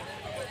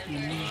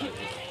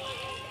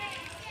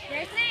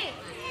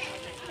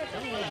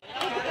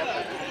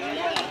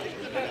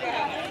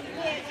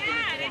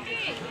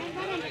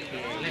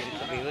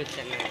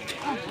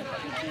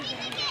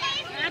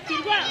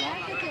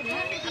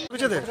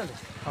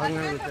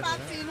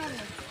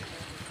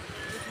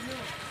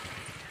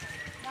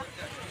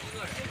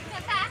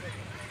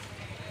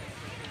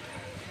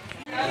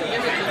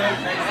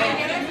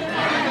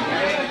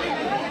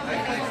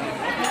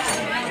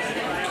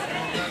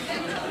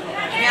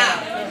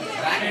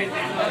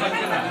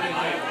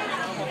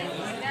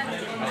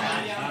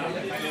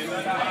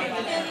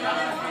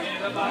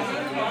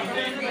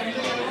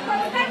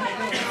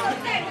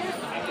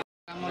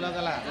గ్రామంలో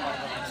గల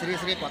శ్రీ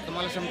శ్రీ కొత్త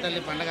మలసం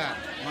తల్లి పండుగ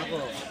మాకు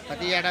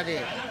ప్రతి ఏడాది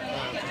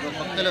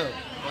భక్తులు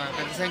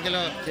పెద్ద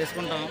సంఖ్యలో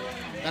చేసుకుంటాం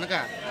కనుక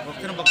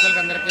భక్తులకు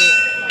అందరికీ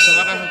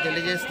శుభాకాంక్షలు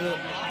తెలియజేస్తూ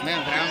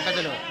మేము గ్రామ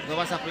పెద్దలు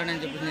దుబాసి అప్పలని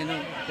చెప్పి నేను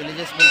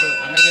తెలియజేసుకుంటూ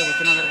అందరికీ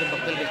వచ్చినందరికీ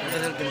భక్తులకి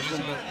కృతజ్ఞతలు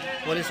తెలుసుకుంటూ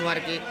పోలీసు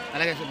వారికి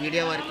అలాగే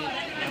మీడియా వారికి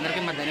అందరికీ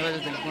మా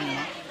ధన్యవాదాలు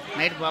తెలుపుకుంటున్నాం.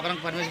 నైట్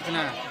ప్రోగ్రాంకి పర్మిషన్ ఇచ్చిన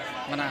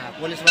మన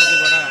పోలీసు వారికి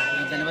కూడా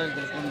మేము ధన్యవాదాలు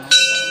తెలుపుకుంటున్నాం.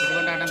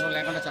 ఎటువంటి ఆటంకం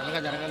లేకుండా చల్లగా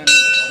జరగాలని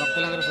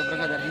భక్తులందరూ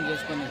శుభ్రంగా దర్శనం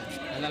చేసుకొని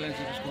వెళ్ళాలని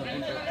చెప్పి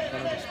కోరుకుంటూ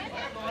సెలవు తీసుకుంటాం.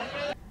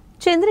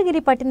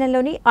 చంద్రగిరి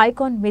పట్టణంలోని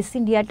ఐకాన్ మిస్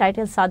ఇండియా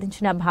టైటిల్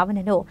సాధించిన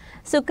భావనను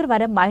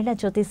శుక్రవారం మహిళా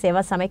జ్యోతి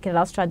సేవా సమైక్య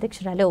రాష్ట్ర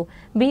అధ్యక్షురాలు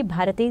బి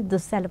భారతి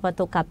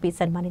దుశ్శాలువతో కప్పి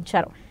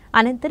సన్మానించారు.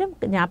 అనంతరం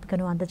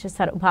జ్ఞాపికను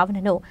అందజేశారు.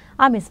 భావనను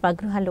ఆమె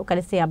స్వగృహాల్లో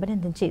కలిసి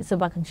అభినందించి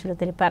శుభాకాంక్షలు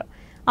తెలిపారు.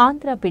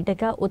 ఆంధ్ర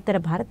బిడ్డగా ఉత్తర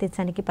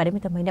భారతదేశానికి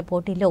పరిమితమైన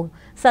పోటీలో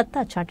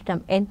సత్తా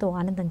చాటడం ఎంతో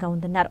ఆనందంగా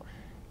ఉందన్నారు.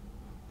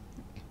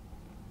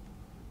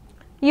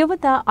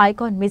 యువత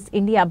ఐకాన్ మిస్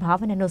ఇండియా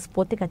భావనను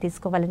స్ఫూర్తిగా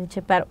తీసుకోవాలని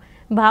చెప్పారు.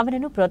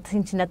 భావనను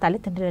ప్రోత్సహించిన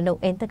తల్లిదండ్రులను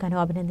ఎంతగానో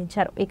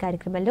అభినందించారు. ఈ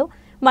కార్యక్రమంలో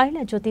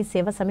మహిళా జ్యోతి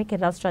సేవా సమైక్య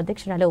రాష్ట్ర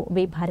అధ్యక్షురాలు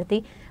బి భారతి,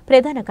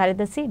 ప్రధాన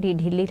కార్యదర్శి డి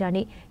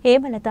ఢిల్లీరాణి,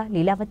 హేమలత,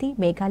 లీలావతి,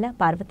 మేఘాల,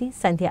 పార్వతి,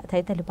 సంధ్య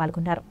తదితరులు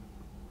పాల్గొన్నారు.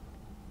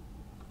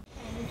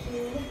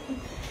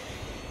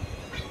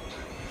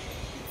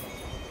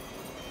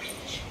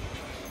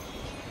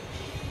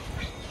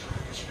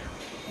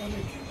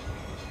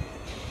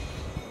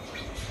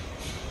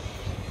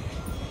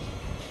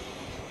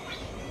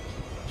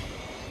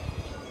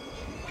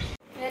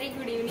 Very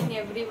good evening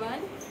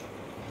everyone.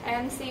 I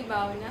am C.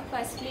 Bhavana.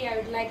 Firstly, I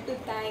would like to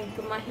thank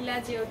Mahila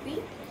Jyoti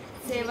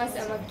Seva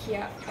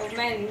Samakya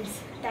Women's.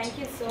 Thank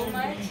you so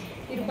much.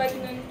 Tirupati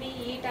నుండి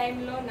ఈ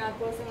టైంలో నా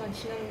కోసం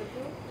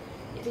వచ్చినందుకు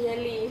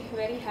రియల్లీ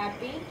వెరీ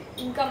హ్యాపీ.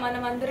 ఇంకా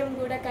మనం అందరం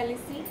కూడా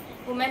కలిసి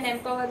ఉమెన్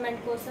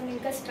ఎంపవర్మెంట్ కోసం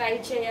ఇంకా స్ట్రైవ్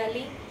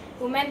చేయాలి.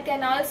 Women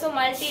can also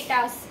multi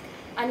task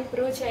అని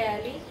ప్రూవ్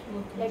చేయాలి.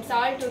 Let's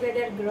all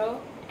together grow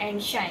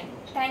and shine.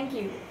 Thank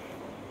you.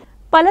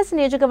 Palasa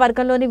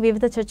నియోజకవర్గంలోని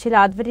వివిధ చర్చిల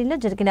ఆధ్వర్యంలో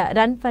జరిగిన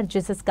రన్ ఫర్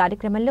జీసస్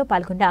కార్యక్రమంలో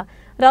పాల్గొన్న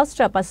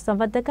రాష్ట్ర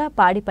పశుసంవర్ధక,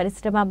 పాడి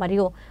పరిశ్రమ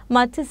మరియు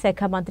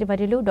మత్స్యశాఖ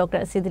మంత్రివర్యులు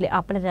డాక్టర్ సిదిలి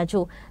అప్పలరాజు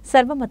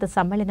సర్వమత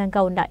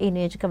సమ్మేళనంగా ఉన్న ఈ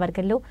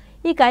నియోజకవర్గంలో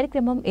ఈ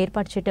కార్యక్రమం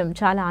ఏర్పాటు చేయడం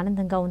చాలా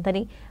ఆనందంగా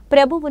ఉందని,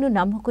 ప్రభువును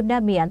నమ్ముకున్న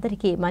మీ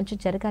అందరికీ మంచి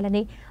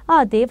జరగాలని, ఆ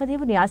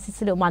దేవదేవుని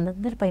ఆశీస్సులు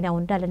మనందరిపైన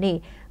ఉండాలని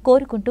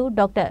కోరుకుంటూ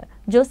డాక్టర్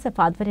జోసెఫ్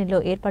ఆధ్వర్యంలో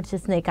ఏర్పాటు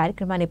చేసిన ఈ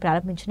కార్యక్రమాన్ని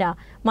ప్రారంభించిన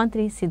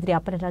మంత్రి సిదిలి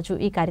అప్పలరాజు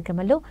ఈ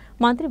కార్యక్రమంలో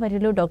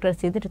మంత్రివర్యులు డాక్టర్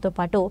సిదిలితో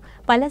పాటు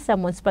Palasa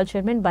municipal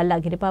chairman Balla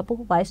Giribabu,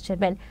 vice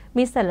chairman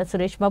మీసాల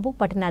సురేష్ బాబు,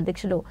 పట్టణ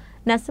అధ్యక్షులు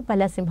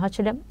నర్సపల్ల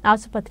సింహాచలం,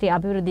 ఆసుపత్రి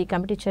అభివృద్ధి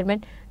committee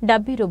chairman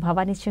Dabbiru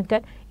Bhavani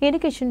Shankar,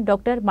 irrigation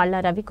doctor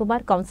మల్లా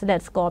రవికుమార్,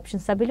 కౌన్సిలర్స్,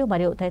 కోఆప్షన్ సభ్యులు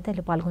మరియు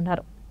తదితరులు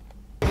పాల్గొన్నారు.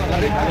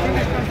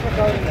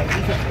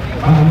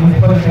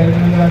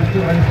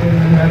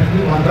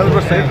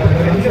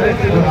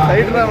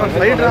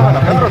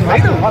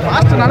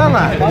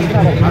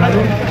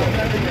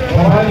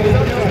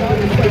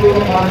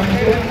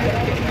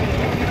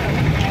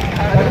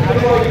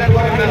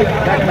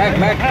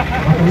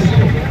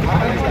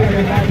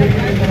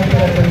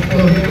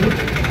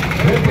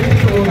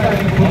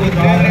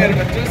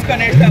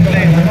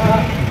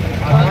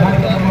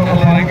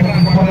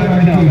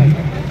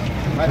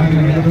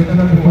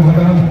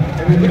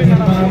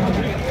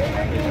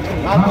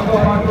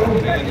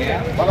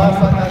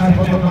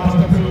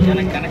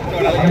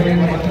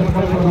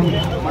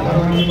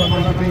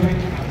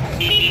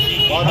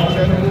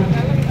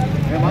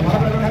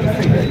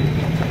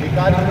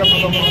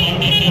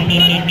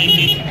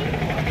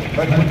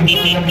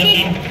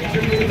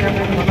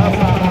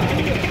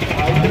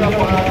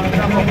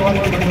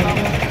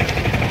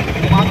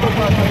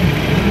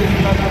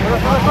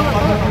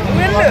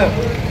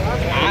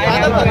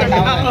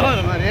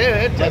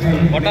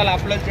 ఫోటోలు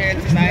అప్లోడ్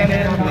చేయాల్సింది ఆయన,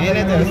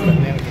 నేనే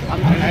చేస్తాను.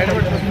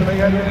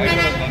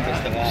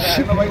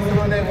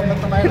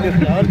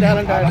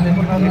 ఎవరు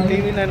టాలెంట్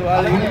టీవీ నేను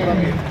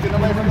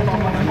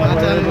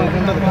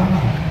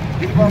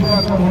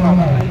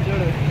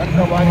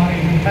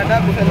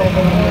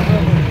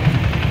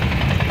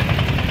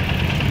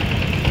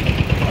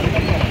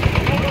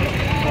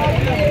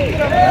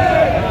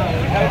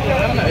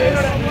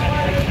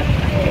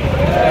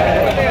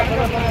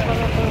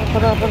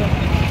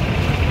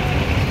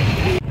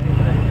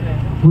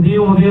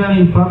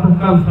ఉదయాన్ని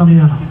ప్రాతకాల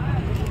సమయాన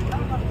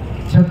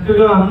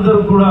చక్కగా అందరూ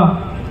కూడా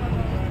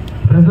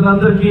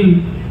ప్రజలందరికీ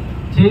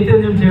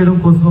చైతన్యం చేయడం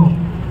కోసం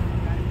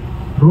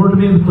రోడ్డు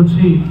మీదకి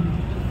వచ్చి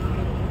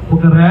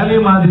ఒక ర్యాలీ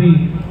మాదిరి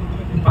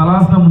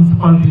పలాస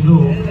మున్సిపాలిటీలో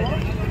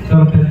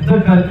చాలా పెద్ద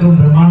కార్యక్రమం,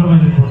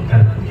 బ్రహ్మాండమైనటువంటి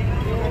కార్యక్రమం.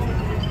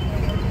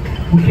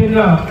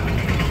 ముఖ్యంగా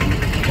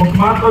ఒక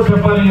మాటలో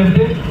చెప్పాలి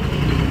అంటే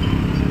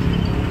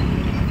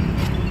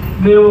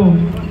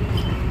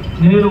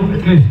నేను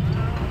అట్లీస్ట్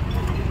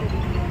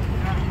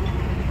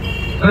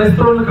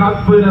క్రైస్తవులను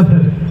కాకపోయినా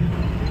సరే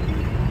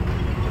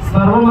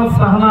సర్వమత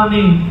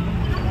సహనాన్ని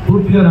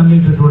పూర్తిగా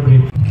నమ్మేటటువంటి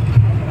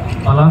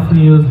పలాస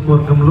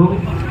నియోజకవర్గంలో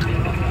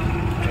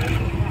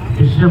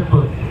బిషప్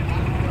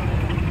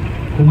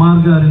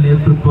కుమార్ గారి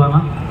నేతృత్వాన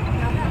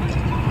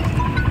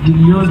ఈ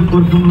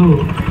నియోజకవర్గంలో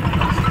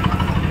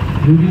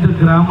వివిధ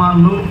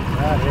గ్రామాల్లో,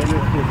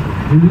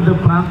 వివిధ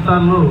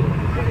ప్రాంతాల్లో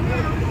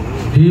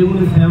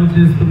దేవుని సేవ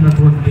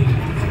చేస్తున్నటువంటి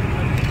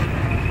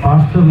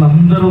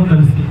పాస్టర్లందరూ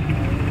కలిసి,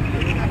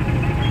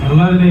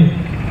 అలాగనే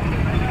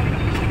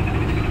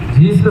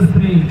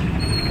జీసస్ని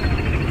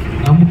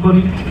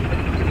నమ్ముకొని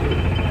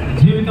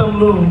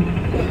జీవితంలో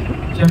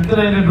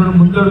చక్కనైనటువంటి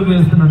ముందడుగు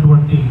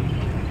వేస్తున్నటువంటి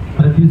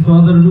ప్రతి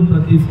సోదరుడు,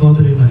 ప్రతి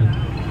సోదరి మరి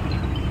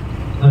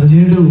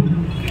నేడు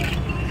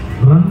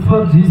రన్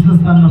ఫర్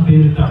జీసస్ అన్న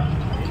పేరిట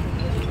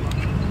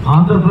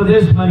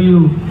ఆంధ్రప్రదేశ్ మరియు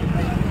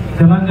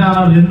తెలంగాణ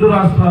 2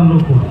 రాష్ట్రాల్లో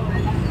కూడా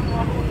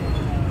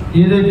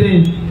ఏదైతే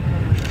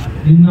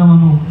నిన్న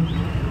మనం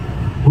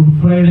గుడ్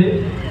ఫ్రైడే,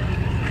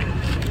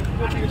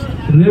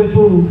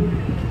 రేపు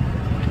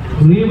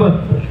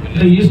రీబర్త్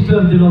అంటే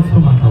ఈస్టర్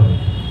దినోత్సవం అంటారు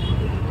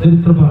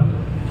చరిత్రపరంగా.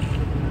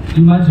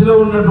 ఈ మధ్యలో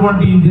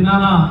ఉన్నటువంటి ఈ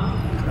దినాన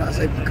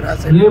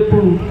రేపు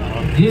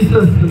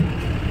జీసస్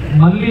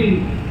మళ్ళీ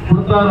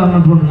పుడతారు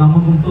అన్నటువంటి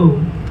నమ్మకంతో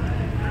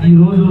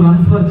ఈరోజు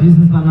రన్ ఫర్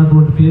జీసస్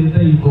అన్నటువంటి పేరిట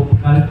ఈ గొప్ప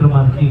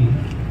కార్యక్రమానికి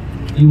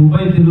ఈ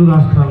ఉభయ తెలుగు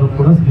రాష్ట్రాల్లో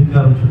కూడా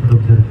శ్రీకారం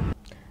చుట్టడం జరిగింది.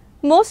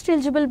 మోస్ట్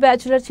ఎలిజిబుల్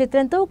బ్యాచులర్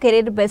చిత్రంతో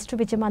కెరీర్ బెస్ట్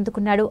విజయం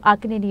అందుకున్నాడు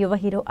అక్కినేని యువ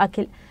హీరో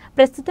అఖిల్.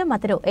 ప్రస్తుతం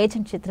అతను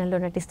ఏజెంట్ చిత్రంలో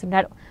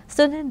నటిస్తున్నాడు.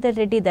 సురేందర్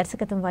రెడ్డి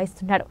దర్శకత్వం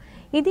వహిస్తున్నాడు.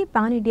 ఇది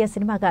పాన్ ఇండియా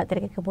సినిమాగా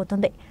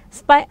తెరకెక్కబోతోంది.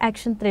 స్పై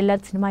యాక్షన్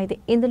థ్రిల్లర్ సినిమా ఇది.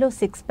 ఇందులో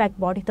 6 ప్యాక్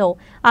బాడీతో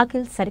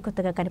అఖిల్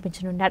సరికొత్తగా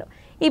కనిపించనున్నాడు.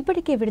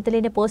 ఇప్పటికే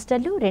విడుదలైన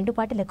పోస్టర్లు 2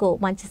 పాటలకు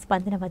మంచి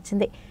స్పందన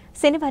వచ్చింది.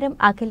 శనివారం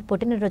అఖిల్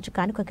పుట్టినరోజు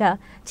కానుకగా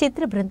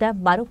చిత్ర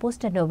బృందం మరో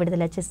పోస్టర్ను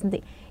విడుదల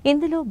చేసింది.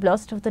 ఇందులో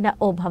బ్లాస్ట్ అవుతున్న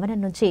ఓ భవనం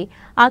నుంచి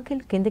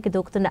అఖిల్ కిందికి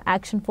దూకుతున్న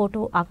యాక్షన్ ఫోటో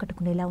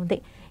ఆకట్టుకునేలా ఉంది.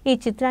 ఈ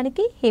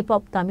చిత్రానికి హిప్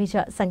హాప్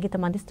తమీజా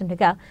సంగీతం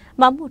అందిస్తుండగా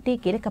మమ్మూటి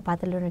కీలక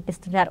పాత్రలో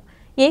నటిస్తున్నారు.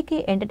 ఏకే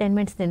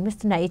ఎంటర్టైన్మెంట్స్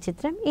నిర్మిస్తున్న ఈ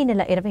చిత్రం ఈ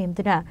నెల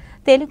 28న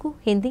తెలుగు,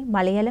 హిందీ,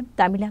 మలయాళం,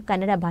 తమిళ,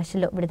 కన్నడ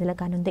భాషల్లో విడుదల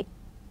కానుంది.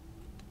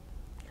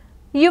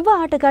 యువ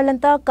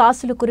ఆటగాళ్లంతా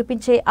కాసులు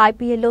కురిపించే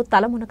ఐపీఎల్లో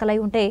తలమునకలై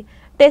ఉంటే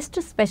టెస్ట్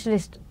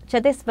స్పెషలిస్ట్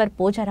చతేశ్వర్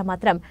పూజారా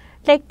మాత్రం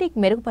టెక్నిక్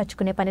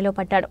మెరుగుపరుచుకునే పనిలో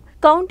పడ్డాడు.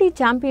 కౌంటీ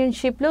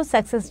ఛాంపియన్షిప్లో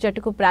సక్సెస్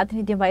జట్టుకు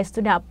ప్రాతినిధ్యం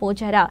వహిస్తున్న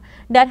పూజారా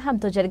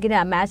డర్హామ్తో జరిగిన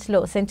మ్యాచ్లో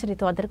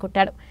సెంచరీతో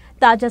అదరగొట్టాడు.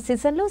 తాజా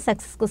సీజన్లో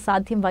సక్సెస్కు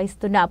సాధ్యం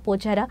వహిస్తున్న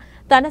పూజారా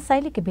తన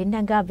శైలికి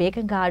భిన్నంగా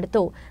వేగంగా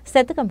ఆడుతూ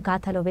శతకం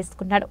ఖాతాలో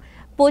వేసుకున్నాడు.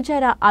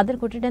 పూజారా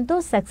అదరగొట్టడంతో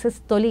సక్సెస్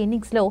తొలి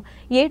ఇన్నింగ్స్లో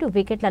 7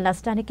 వికెట్ల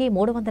నష్టానికి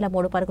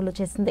 303 పరుగులు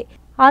చేసింది.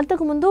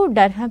 అంతకుముందు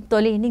డర్హామ్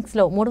తొలి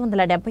ఇన్నింగ్స్లో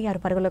 376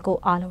 పరుగులకు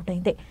ఆలౌట్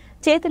అయింది.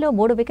 చేతిలో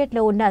 3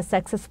 వికెట్లు ఉన్న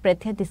సక్సెస్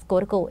ప్రత్యర్థి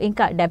స్కోరుకు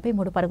ఇంకా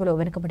 73 పరుగులు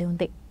వెనుకబడి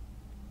ఉంది.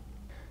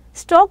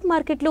 స్టాక్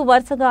మార్కెట్లు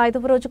వరుసగా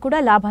 5వ రోజు కూడా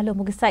లాభాల్లో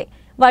ముగిశాయి.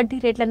 వడ్డీ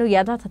రేట్లను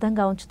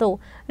యథాతథంగా ఉంచుతూ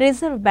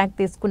రిజర్వ్ బ్యాంక్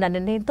తీసుకున్న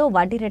నిర్ణయంతో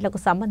వడ్డీ రేట్లకు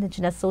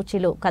సంబంధించిన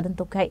సూచీలు కదం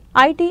తొక్కాయి.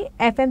 ఐటీ,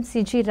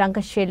 ఎఫ్ఎంసీజీ రంగ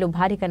షేర్లు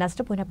భారీగా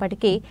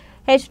నష్టపోయినప్పటికీ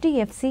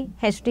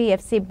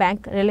హెచ్డీఎఫ్సీ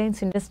బ్యాంక్,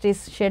 రిలయన్స్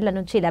ఇండస్ట్రీస్ షేర్ల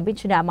నుంచి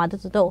లభించిన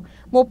మద్దతుతో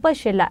 30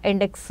 షేర్ల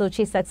ఇండెక్స్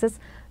సూచీ సక్సెస్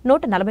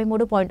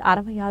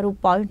 143.66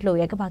 పాయింట్లు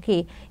ఎగబాకి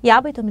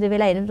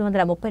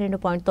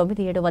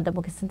 59,832.97 వద్ద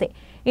ముగిసింది.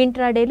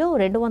 ఇంట్రాడేలో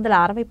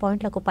 260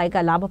 పాయింట్లకు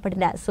పైగా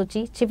లాభపడిన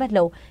సూచీ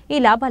చివర్లో ఈ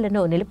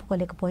లాభాలను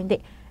నిలుపుకోలేకపోయింది.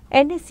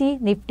 ఎన్ఎస్ఈ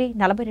నిఫ్టీ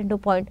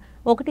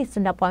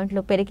 42.10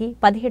 పాయింట్లు పెరిగి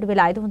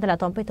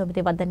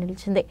 17,599 వద్ద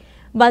నిలిచింది.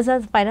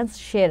 బజాజ్ ఫైనాన్స్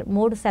షేర్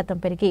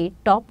 3% పెరిగి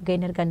టాప్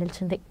గెయినర్గా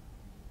నిలిచింది.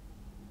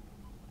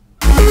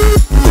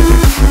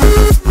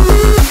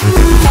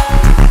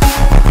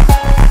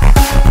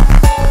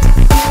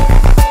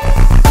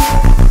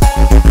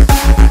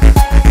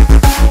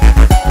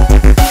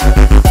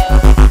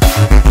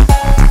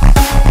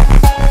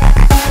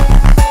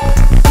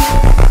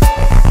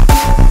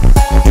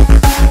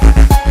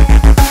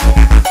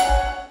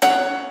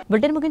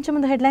 బులెటిన్ ముగించే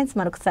ముందు హెడ్లైన్స్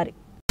మరొకసారి.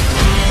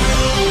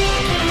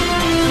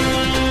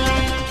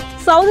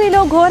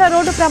 సౌదీలో ఘోర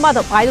రోడ్డు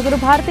ప్రమాదం,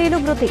 5 భారతీయులు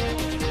మృతి.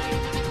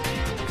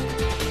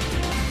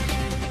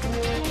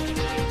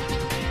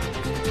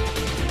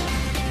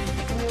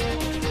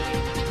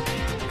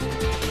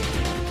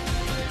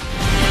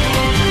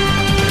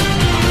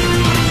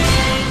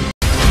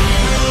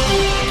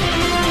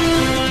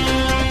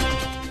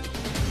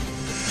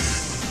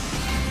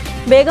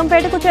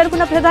 బేగంపేటకు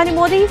చేరుకున్న ప్రధాని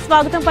మోదీ,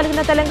 స్వాగతం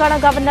పలికిన తెలంగాణ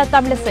గవర్నర్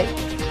తమిళిసై.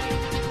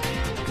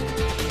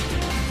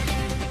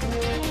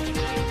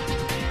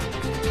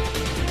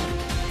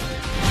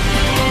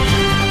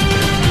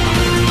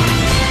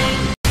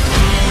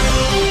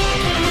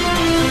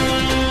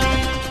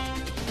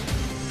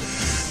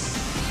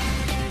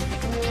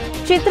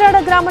 చిత్రాడ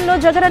గ్రామంలో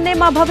జగనన్నే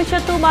మా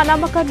భవిష్యత్తు, మా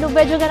నమ్మకం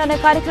నువ్వే జగన్ అనే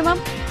కార్యక్రమం.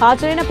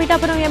 హాజరైన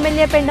పిఠాపురం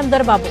ఎమ్మెల్యే పెండం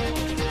దొరబాబు.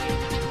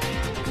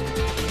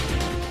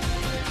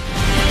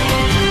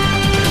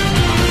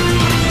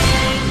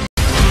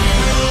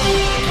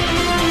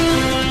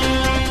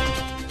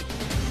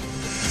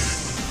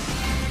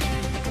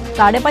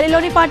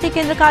 తాడేపల్లిలోని పార్టీ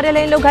కేంద్ర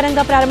కార్యాలయంలో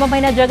ఘనంగా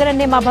ప్రారంభమైన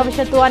జగనన్నే మా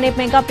భవిష్యత్తు అనే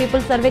మెగా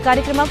పీపుల్ సర్వే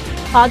కార్యక్రమం.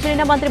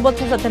 హాజరైన మంత్రి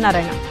బొత్స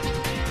సత్యనారాయణ.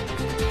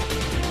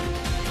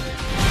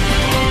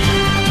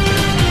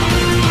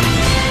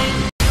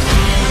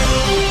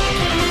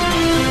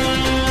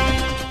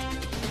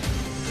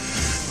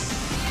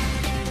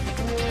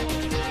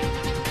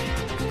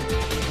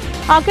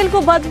 అఖిల్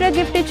కు బర్త్డే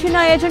గిఫ్ట్ ఇచ్చిన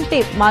ఏజెంట్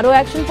టీం, మరో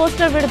యాక్షన్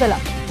పోస్టర్ విడుదల.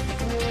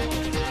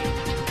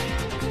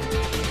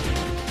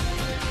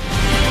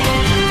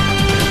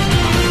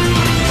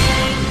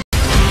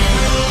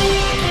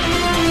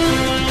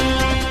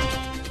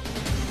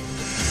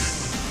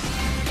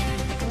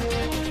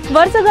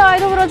 వరుసగా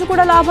 5వ రోజు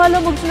కూడా లాభాల్లో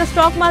ముగిసిన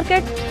స్టాక్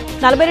మార్కెట్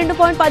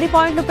 42.10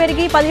 పాయింట్లు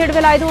పెరిగి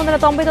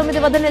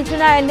 17,599 వద్ద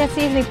నిలిచిన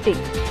ఎన్ఎస్ఈ నిఫ్టీ.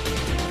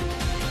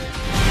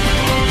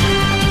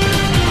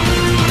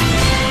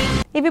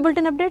 ఇవి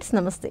బులెటిన్ అప్డేట్స్.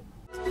 నమస్తే.